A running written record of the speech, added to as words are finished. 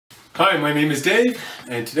Hi, my name is Dave,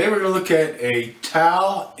 and today we're going to look at a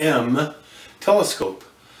Tal M Telescope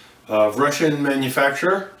of Russian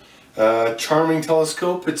manufacturer. Charming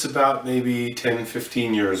telescope. It's about maybe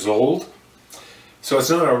 10-15 years old. So it's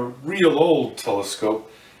not a real old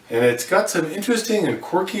telescope, and it's got some interesting and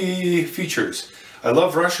quirky features. I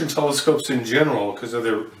love Russian telescopes in general because of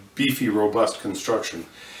their beefy, robust construction.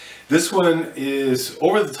 This one is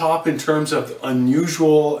over the top in terms of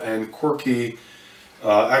unusual and quirky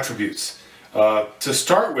attributes. To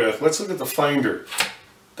start with, let's look at the finder.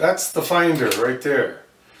 That's the finder right there.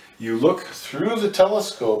 You look through the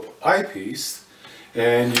telescope eyepiece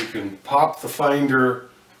and you can pop the finder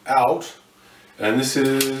out, and this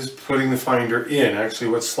is putting the finder in. Actually,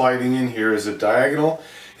 what's sliding in here is a diagonal,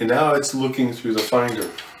 and now it's looking through the finder.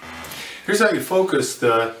 Here's how you focus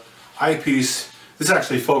the eyepiece. This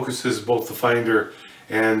actually focuses both the finder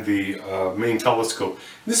and the main telescope.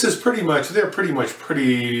 This is they're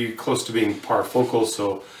pretty close to being parfocal,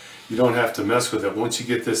 so you don't have to mess with it. Once you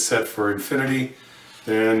get this set for infinity,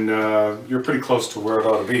 then you're pretty close to where it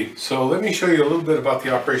ought to be. So let me show you a little bit about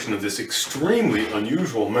the operation of this extremely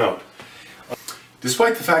unusual mount.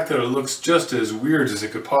 Despite the fact that it looks just as weird as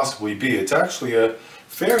it could possibly be, it's actually a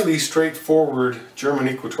fairly straightforward German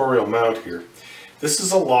equatorial mount here. This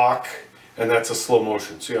is a lock, and that's a slow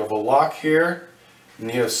motion. So you have a lock here,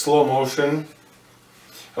 and you have slow motion.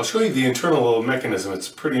 I'll show you the internal little mechanism. It's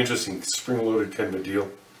pretty interesting, spring-loaded kind of a deal.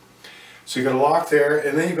 So you got a lock there,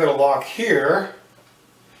 and then you've got a lock here,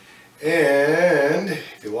 and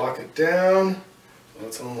if you lock it down,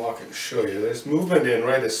 let's unlock it and show you. There's movement in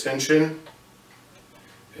right ascension,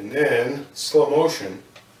 and then slow motion,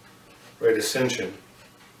 right ascension.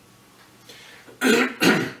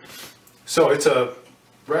 So it's a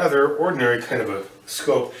rather ordinary kind of a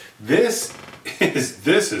scope. This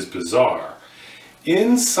is bizarre.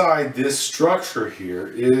 Inside this structure here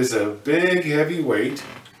is a big heavy weight,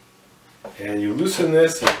 and you loosen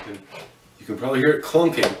this and you can probably hear it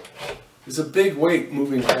clunking. There's a big weight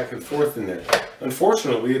moving back and forth in there.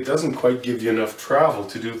 Unfortunately, it doesn't quite give you enough travel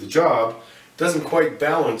to do the job. It doesn't quite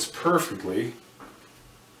balance perfectly.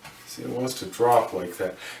 See, it wants to drop like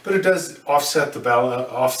that, but it does offset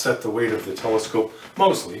the weight of the telescope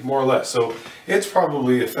mostly, more or less. So it's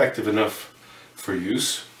probably effective enough for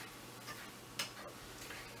use.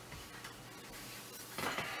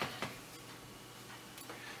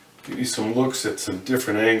 Give you some looks at some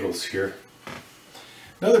different angles here.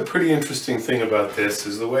 Another pretty interesting thing about this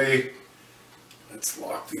is the way, let's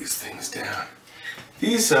lock these things down.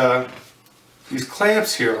 These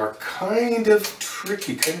clamps here are kind of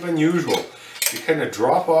tricky, kind of unusual. You kind of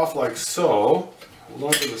drop off like so, hold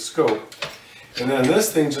on to the scope, and then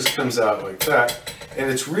this thing just comes out like that. And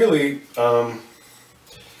it's really,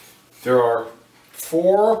 there are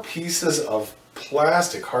 4 pieces of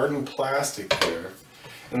plastic, hardened plastic there,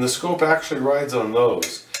 and the scope actually rides on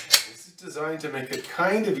those. This is designed to make it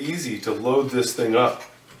kind of easy to load this thing up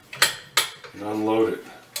and unload it.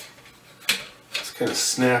 This kind of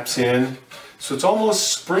snaps in. So it's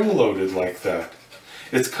almost spring-loaded like that.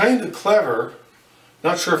 It's kind of clever.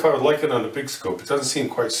 Not sure if I would like it on a big scope. It doesn't seem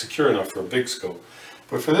quite secure enough for a big scope.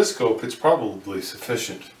 But for this scope, it's probably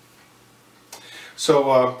sufficient.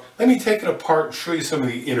 So let me take it apart and show you some of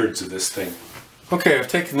the innards of this thing. Okay, I've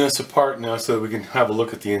taken this apart now so that we can have a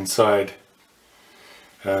look at the inside.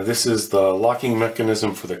 This is the locking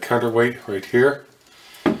mechanism for the counterweight right here.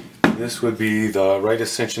 This would be the right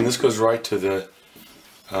ascension. This goes right to the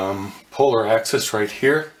polar axis right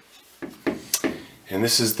here, and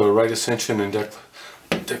this is the right ascension and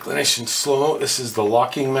declination slow. This is the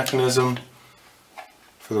locking mechanism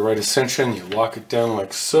for the right ascension. You lock it down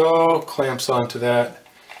like so, clamps onto that,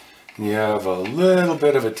 and you have a little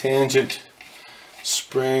bit of a tangent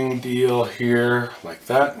spring deal here like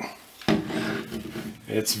that.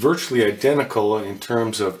 It's virtually identical in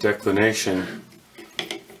terms of declination.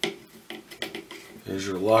 There's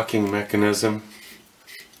your locking mechanism.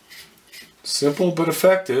 Simple but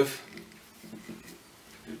effective.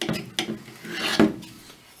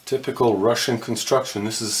 Typical Russian construction.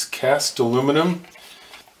 This is cast aluminum.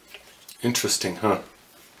 Interesting, huh?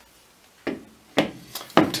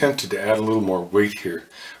 I'm tempted to add a little more weight here,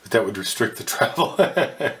 but that would restrict the travel.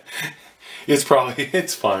 It's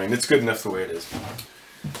fine. It's good enough the way it is.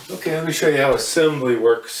 Okay, let me show you how assembly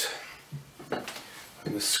works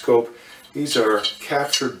in the scope. These are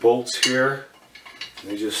captured bolts here.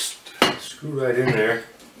 They just screw right in there.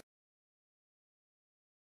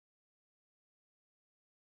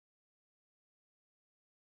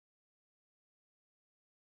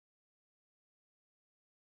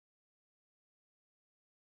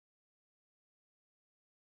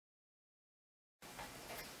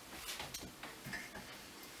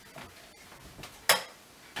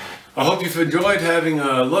 I hope you've enjoyed having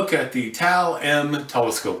a look at the Tal M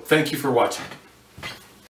Telescope. Thank you for watching.